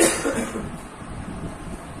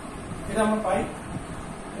 এটা আমরা পাই।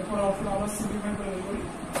 এরপর আমরা সিম্পলিফাই করে বের করি।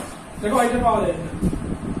 দেখো এটা পাওয়া যায়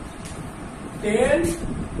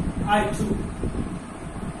 10I2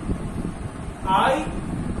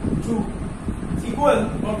 I2 ইকুয়াল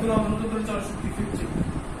বর্তমান অন্তত করে 450।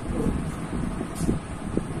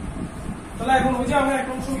 তাহলে এখন ওই যে আমরা এক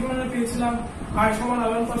অংশ সমীকরণে পেয়েছিলাম I সমান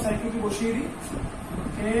I1 plus I2 কে বসিয়ে দিই,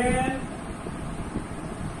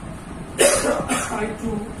 10I2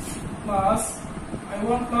 plus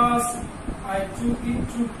I1 plus I2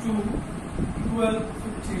 into 2 equal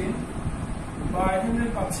 15 বা এখানে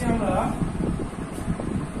পাচ্ছি আমরা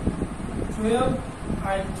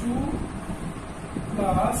 12I2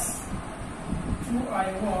 plus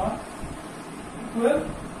 2I1 equal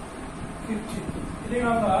 15। এটাকে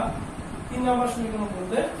আমরা 3 নম্বর সমীকরণ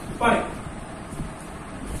বলতে পারি।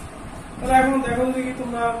 তাহলে এখন দেখো দেখি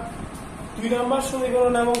তোমরা 2 নম্বর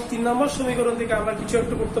সমীকরণ এবং 3 নম্বর সমীকরণ থেকে আমরা কিছু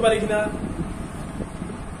একটা করতে পারি কিনা।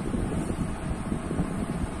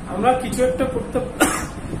 আমরা কিছু একটা করতে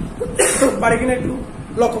পারি কিনা একটু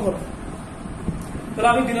লক্ষ্য করো। তাহলে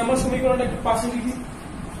আমি 2 নম্বর সমীকরণটা একটু পাশে লিখি।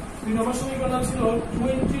 2 নম্বর সমীকরণ ছিল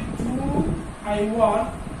 22I1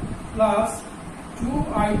 plus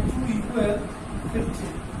 2I2 equal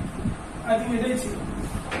 15। I think এটাই ছিল।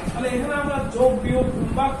 তাহলে এখানে আমরা যোগ বিয়োগ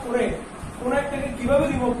ভাগ করে কোন একটাকে কিভাবে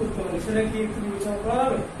রিমুভ করতে পারি সেটা কি একটু বিবেচনা করা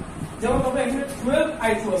যাবে। যেমন আমরা এখানে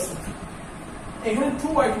 12I2 আছে, এখানে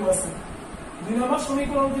 2I2 আছে। 2 নম্বর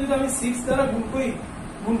সমীকরণ যদি আমি 6 দ্বারা গুণ করি,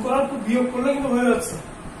 গুণ করার পর বিয়োগ করলে কিন্তু হয়ে যাচ্ছে,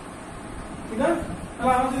 ঠিক না?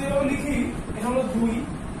 তাহলে আমরা যদি এভাবে লিখি, এটা হলো 2,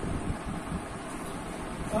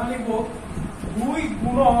 তাহলে লিখবো 2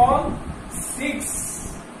 গুণন 6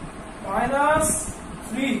 minus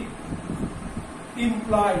 3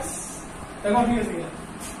 implies, দেখো ঠিক আছে কিনা?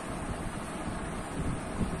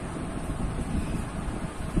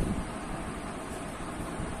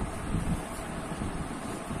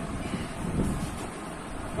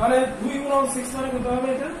 তাহলে 2 গুণন 6 মানে কত হবে?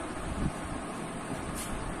 এটা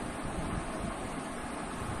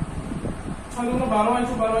 6 গুণ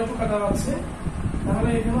 12I2 কাটা যাচ্ছে। তাহলে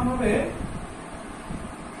এখানে হবে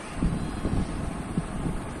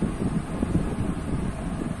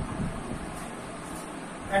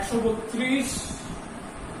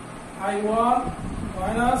 132I1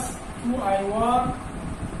 minus 2I1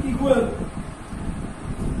 equal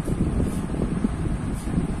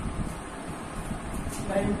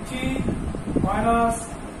 90 minus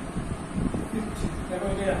 50। দেখো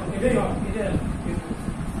এটাই হবে,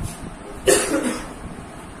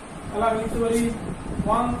 তাহলে আমি লিখতে পারি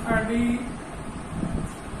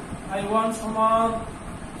 130I1 সমান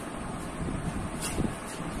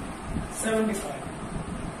 75।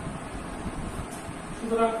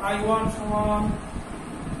 সুতরাং I1 সমান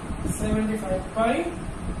 75 বাই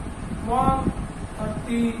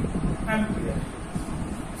 130 অ্যাম্পিয়ার।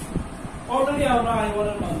 অলরেডি আমরা I1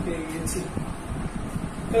 এর মান পেয়ে গেছি।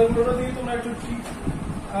 ক্যালকুলেটর দিয়ে তোমরা একটু ঠিক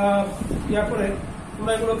ইয়া করে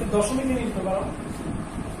তোমরা এগুলোকে দশমিক নিয়ে নিতে পারো।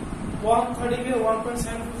 130 কে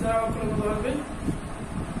 1.7 দ্বারা কত হবে?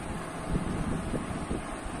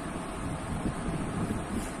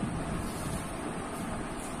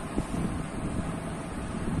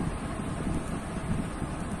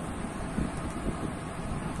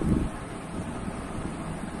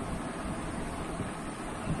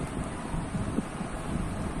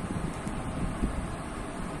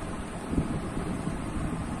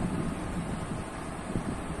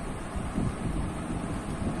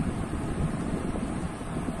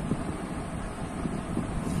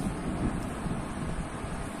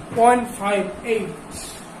 0.58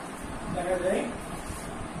 দেখা যায়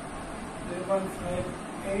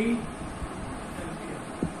 0.58 অ্যাম্পিয়ার।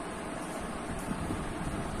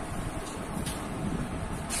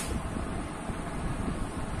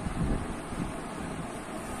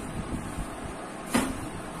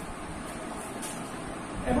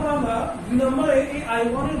 এখন আমরা 2 নম্বরে এই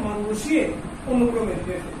I1 এর মান বসিয়ে অনুক্রমে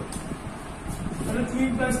বের করব। তাহলে 2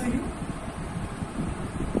 প্লাস লিখি,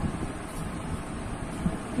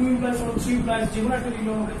 2 প্লাস 3 প্লাস যেমন একটা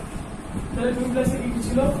লিখলে হবে। তাহলে 2 প্লাসে কি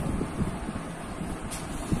ছিল?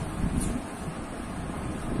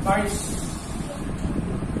 22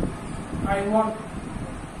 I1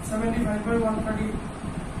 9/130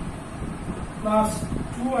 plus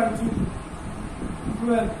 2 and 2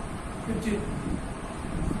 12 15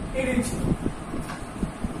 8 ছিল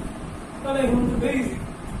তাহলে এখন তো ভেরি ইজি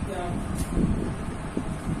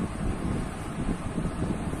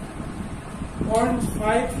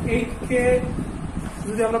 0.58 কে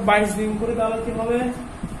যদি আমরা 22 দিয়ে করে তাহলে কি হবে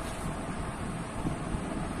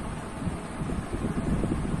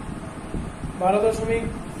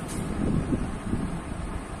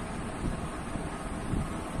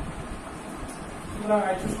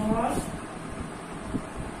 12.8 সমান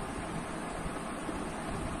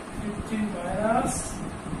 15 মাইনাস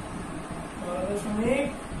 12.6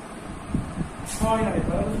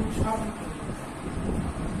 12.7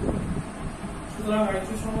 সুতরাং I2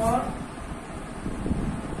 সমান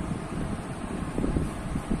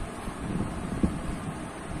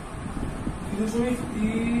 3/2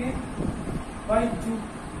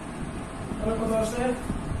 তাহলে কত আসে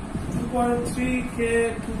 2.3 কে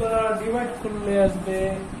 2 দ্বারা ডিভাইড করলে আসবে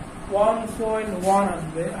 1.1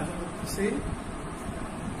 আসবে আশা করতেছি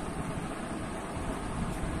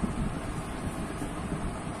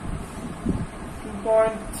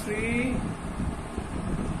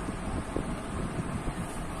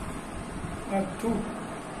আর 2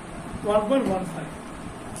 1.15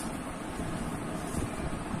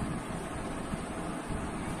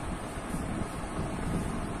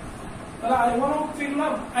 তাহলে I1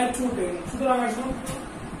 পেলাম I2 পেলাম সুতরাং এখন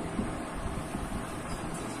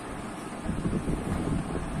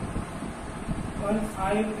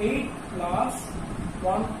 158 plus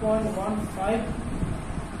 1.15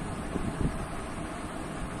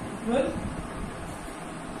 well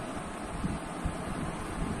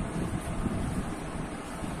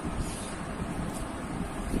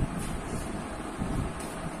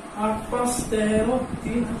 8 5 13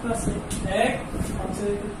 3 plus 1 আছে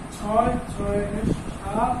 6 6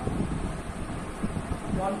 7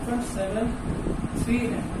 1.7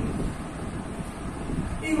 3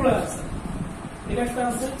 এগুলো আছে এটা একটা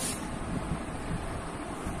আছে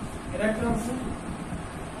এটা একটা আছে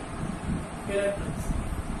এটা একটা আছে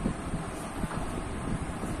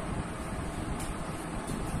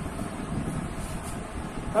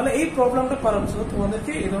তাহলে এই প্রবলেমটা করার জন্য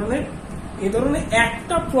তোমাদেরকে এই ধরনের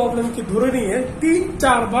একটা প্রবলেমকে ধরে নিয়ে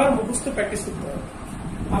 3-4 বার মুখস্থ প্র্যাকটিস করতে হবে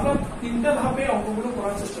আমরা 3টা ধাপে অঙ্কগুলো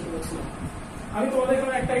করার চেষ্টা করেছিলাম আমি তোমাদের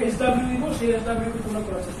এখানে একটা SW দিব সেই SW কে তোমরা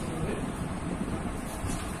করার চেষ্টা করবে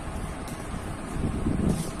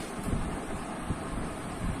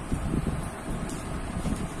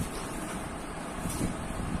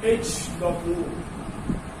HW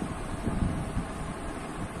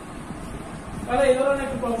তাহলে এই ধরনের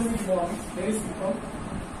একটা প্রবলেম দিব আমি ভেরি সিম্পল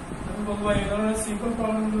আমি বলবো এই ধরনের সিম্পল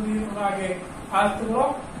প্রবলেম যদি তোমরা আগে আয়ত্ত করো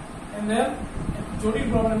এন্ড দেন জটিল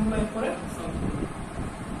প্রবলেমগুলো এরপরে সলভ করবে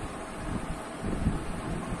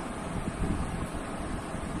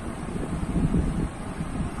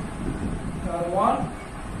তার 1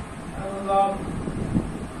 এবং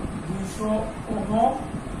 200 ওহম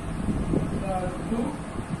তার 2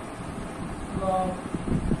 এবং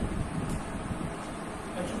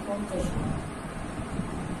 150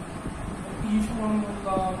 E সমান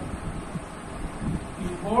বললাম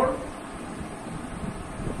keyboard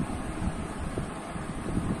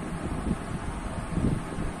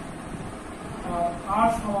আর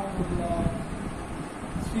সমান বললাম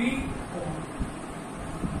 3 ওহম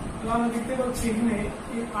আমরা দেখতে পাচ্ছি এখানে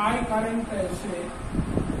এই I কারেন্টটা এসে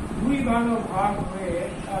 2 ভাগে ভাগ হয়ে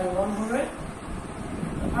I1 হবে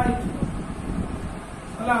I2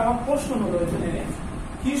 তাহলে আমার প্রশ্ন হলো এখানে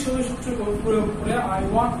কি সময় সূত্র প্রয়োগ করে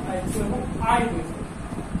I1 I2 এবং I বের করব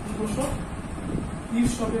কি প্রশ্ন কি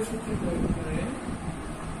সময় সূত্র প্রয়োগ করে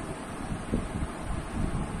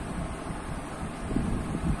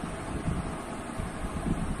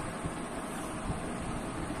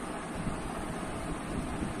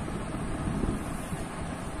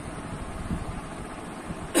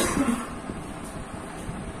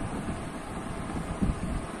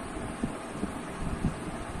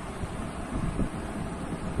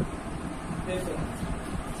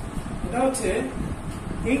এটা হচ্ছে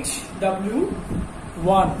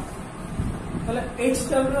HW1 তাহলে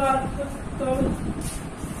HW আর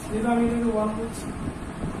যেটা আমি এটাকে 1 বলছি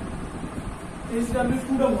HW2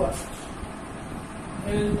 টা বল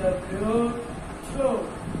HW2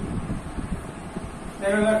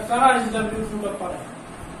 দেখা যাক কারা HW2 টা পারে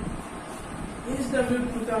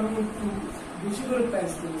HW2 টা আমি একটু বেশি করে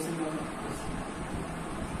প্যাচ করেছি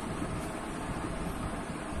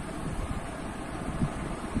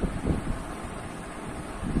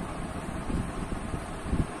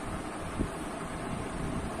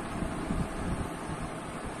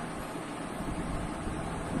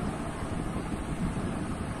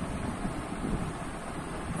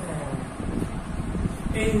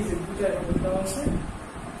দুটো অ্যাঙ্গেল দেওয়া আছে।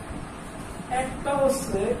 একটা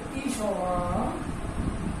হচ্ছে ই সমান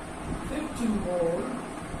 15 ভোল্ট,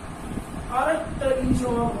 আরেকটা ই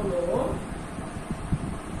সমান হলো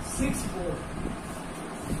 6 ভোল্ট।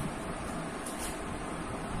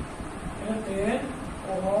 এটা 10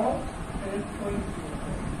 ওহম, 20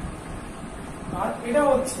 ওহম, আর এটা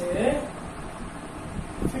হচ্ছে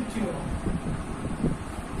 50 ওহম।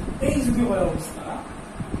 এই যদি হয় অবস্থা,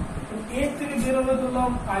 এর থেকে বের হবে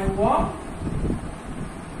ধরলাম I1,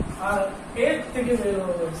 আর এর থেকে বের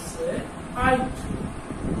হবে হচ্ছে I2।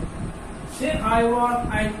 সে I1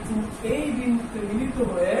 I2 এই বিন্দুতে মিলিত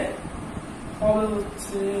হয়ে হবে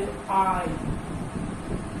হচ্ছে I।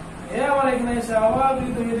 আবার এখানে এসে আবার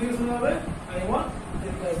মিলিত হয়ে দিকে চলে যাবে I1,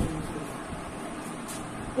 এদিকে I2।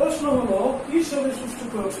 প্রশ্ন হলো কিরশফের সূত্র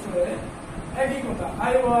প্রয়োগ করে একই কথা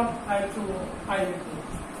I1 I2 I2।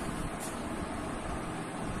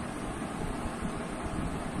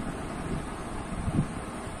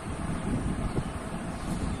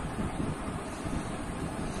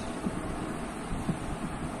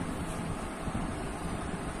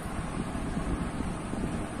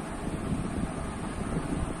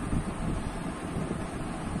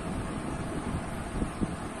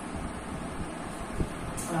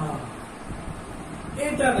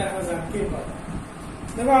 এটা দেখা যাক কে পাবে।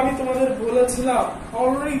 দেখো আমি তোমাদের বলেছিলাম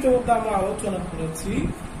অলরেডি তো আমরা আলোচনা করেছি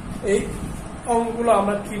এই অঙ্কগুলো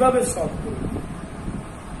আমরা কিভাবে সলভ করব।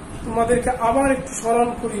 তোমাদেরকে আবার একটু স্মরণ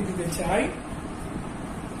করিয়ে দিতে চাই,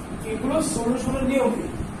 এগুলো সলিউশনের নিয়ম।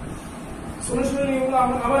 সলিউশনের নিয়মগুলো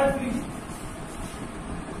আমরা আবার একটু লিখি।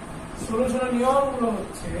 সলিউশনের নিয়মগুলো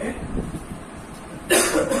হচ্ছে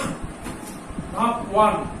ধাপ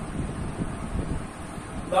 1।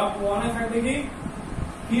 ধাপ 1 এ থাকবে কি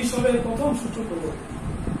কিরশফের প্রথম সূত্র প্রয়োগ।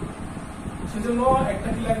 সেজন্য একটা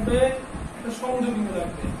কি লাগবে, একটা সংযোগ বিন্দু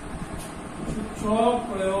লাগবে, সূত্র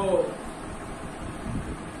প্রয়োগ।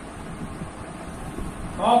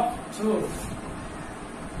 ধাপ 2,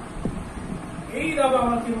 এই ধাপে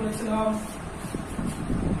আমরা কি বলেছিলাম,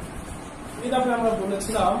 এই ধাপে আমরা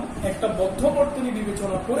বলেছিলাম একটা বদ্ধ বর্তনী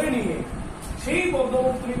বিবেচনা করে নিয়ে সেই বদ্ধ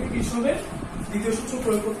বর্তনীতে কিরশফের দ্বিতীয় সূত্র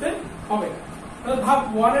প্রয়োগ করতে হবে। ধাপ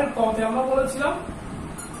 1 এর কতে আমরা বলেছিলাম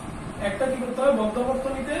একটা কি করতে হবে, বদ্ধ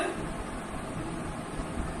বর্তনীতে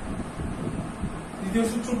দ্বিতীয়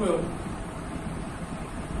সূত্র প্রয়োগ।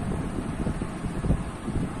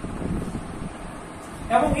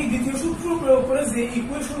 এবং এই দ্বিতীয় সূত্র প্রয়োগ করে যে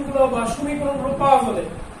ইকুয়েশন গুলো বা সমীকরণ গুলো পাওয়া যাবে,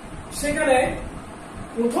 সেখানে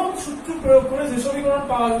প্রথম সূত্র প্রয়োগ করে যে সমীকরণ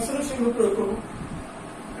পাওয়া গেছিল সেগুলো প্রয়োগ করবো।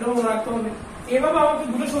 এটা মনে রাখতে হবে। এভাবে আমাকে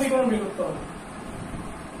দুটো সমীকরণ বের করতে হবে।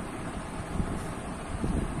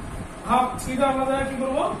 ধাপ 3 আমরা কি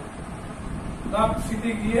করবো, ধাপ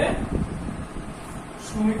 3 গিয়ে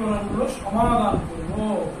সমীকরণগুলো সমাধান করব।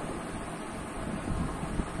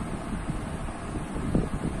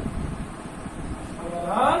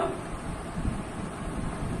 সমাধান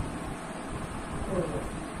করব।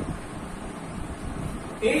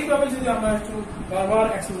 এইভাবে যদি আমরা একটু বারবার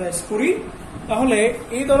এক্সারসাইজ করি, তাহলে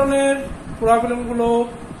এই ধরনের প্রবলেম গুলো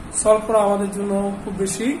সলভ করা আমাদের জন্য খুব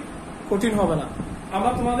বেশি কঠিন হবে না।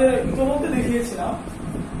 আমরা তোমাদের ইতিমধ্যে দেখিয়েছিলাম,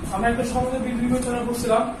 আমরা একটা সংযোগ বিন্দু বিবেচনা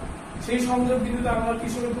করছিলাম। সেই সংযোগ বিন্দুতে আমরা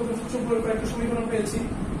কিরশফের প্রথম সূত্র প্রয়োগ করে একটা সমীকরণ পেয়েছি।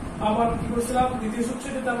 আবার কি করছিলাম, দ্বিতীয় সূত্র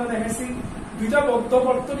যেটা আমরা দেখাইছি, দুইটা বদ্ধ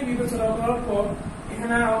বর্তনী বিবেচনা করার পর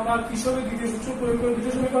এখানে আমরা কিরশফের দ্বিতীয় সূত্র প্রয়োগ করে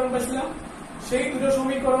দুটো সমীকরণ পাইছিলাম। সেই দুটো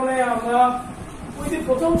সমীকরণে আমরা ওই যে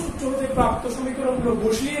প্রথম সূত্র হতে প্রাপ্ত সমীকরণগুলো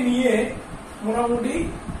বসিয়ে নিয়ে মোটামুটি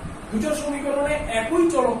দুটো সমীকরণে একই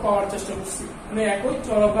চলক পাওয়ার চেষ্টা করছি, মানে একই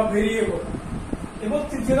চলক বা ভেরিয়েবল। এবং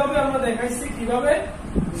তৃতীয় ধাপে আমরা দেখাইছি কিভাবে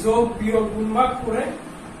যোগ বিয়োগ গুণভাগ করে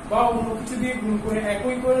বা অন্য কিছু দিয়ে গুণ করে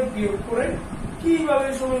একই করে বিয়োগ করে কিভাবে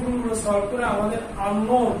সমীকরণগুলো সলভ করে আমাদের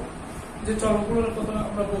আননোন যে চলকগুলোর কথা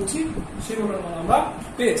আমরা বলছি সেগুলোর মান আমরা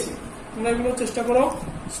পেয়েছি। তোমরা এগুলো চেষ্টা করো,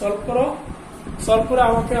 সলভ করো। সলভ করে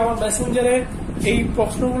আমাকে আমার মেসেঞ্জারে এই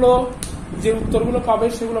প্রশ্নগুলো যে উত্তরগুলো পাবে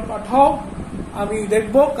সেগুলো পাঠাও। আমি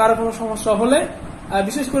দেখব কারো কোনো সমস্যা হলে,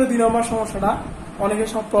 বিশেষ করে 2 নম্বর সমস্যাটা অনেকের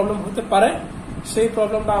সব প্রবলেম হতে পারে, সেই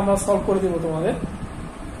প্রবলেমটা আমরা সলভ করে দিব তোমাদের।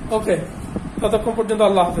 ওকে, ততক্ষণ পর্যন্ত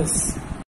আল্লাহ হাফেজ।